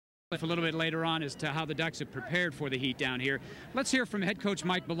A little bit later on as to how the Ducks have prepared for the heat down here. Let's hear from head coach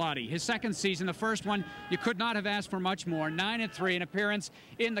Mike Bellotti. His second season, the first one, you could not have asked for much more. 9-3, an appearance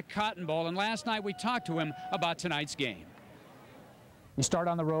in the Cotton Bowl. And last night we talked to him about tonight's game. You start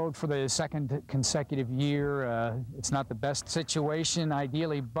on the road for the second consecutive year. It's not the best situation,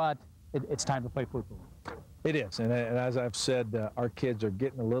 ideally, but it's time to play football. It is, and as I've said, our kids are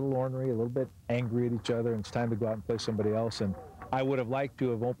getting a little ornery, a little bit angry at each other, and it's time to go out and play somebody else. And I would have liked to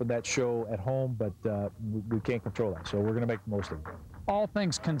have opened that show at home, but we can't control that, so we're going to make the most of it. All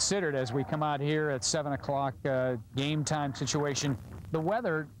things considered, as we come out here at 7 o'clock game time situation, the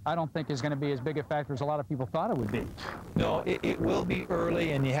weather, I don't think, is going to be as big a factor as a lot of people thought it would be. No, it will be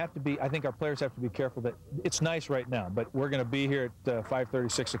early, and you have to be, I think our players have to be careful that it's nice right now, but we're going to be here at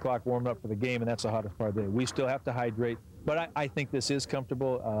 5:30, 6 o'clock warming up for the game, and that's the hottest part of the day. We still have to hydrate, but I think this is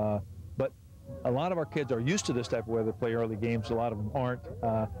comfortable. But a lot of our kids are used to this type of weather, play early games. A lot of them aren't.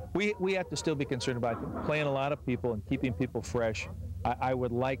 We have to still be concerned about playing a lot of people and keeping people fresh. I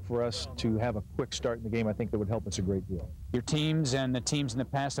would like for us to have a quick start in the game. I think that would help us a great deal. Your teams and the teams in the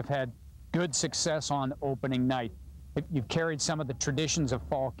past have had good success on opening night. You've carried some of the traditions of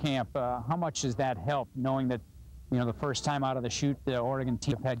fall camp. How much does that help, knowing that, you know, the first time out of the chute, the Oregon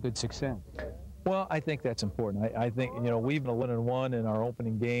team have had good success? Well, I think that's important. I think, you know, we've been 11-1 in our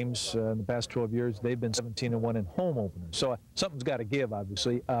opening games in the past 12 years. They've been 17-1 in home openers. So something's got to give,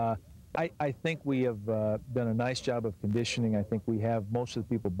 obviously. I think we have done a nice job of conditioning. I think we have most of the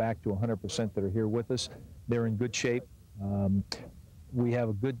people back to 100% that are here with us. They're in good shape. We have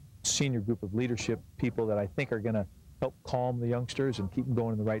a good senior group of leadership people that I think are going to help calm the youngsters and keep them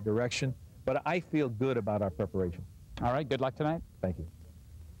going in the right direction. But I feel good about our preparation. All right, good luck tonight. Thank you.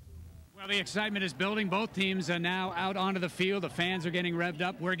 Well, the excitement is building. Both teams are now out onto the field. The fans are getting revved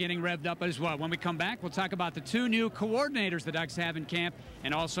up. We're getting revved up as well. When we come back, we'll talk about the two new coordinators the Ducks have in camp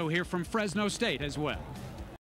and also hear from Fresno State as well.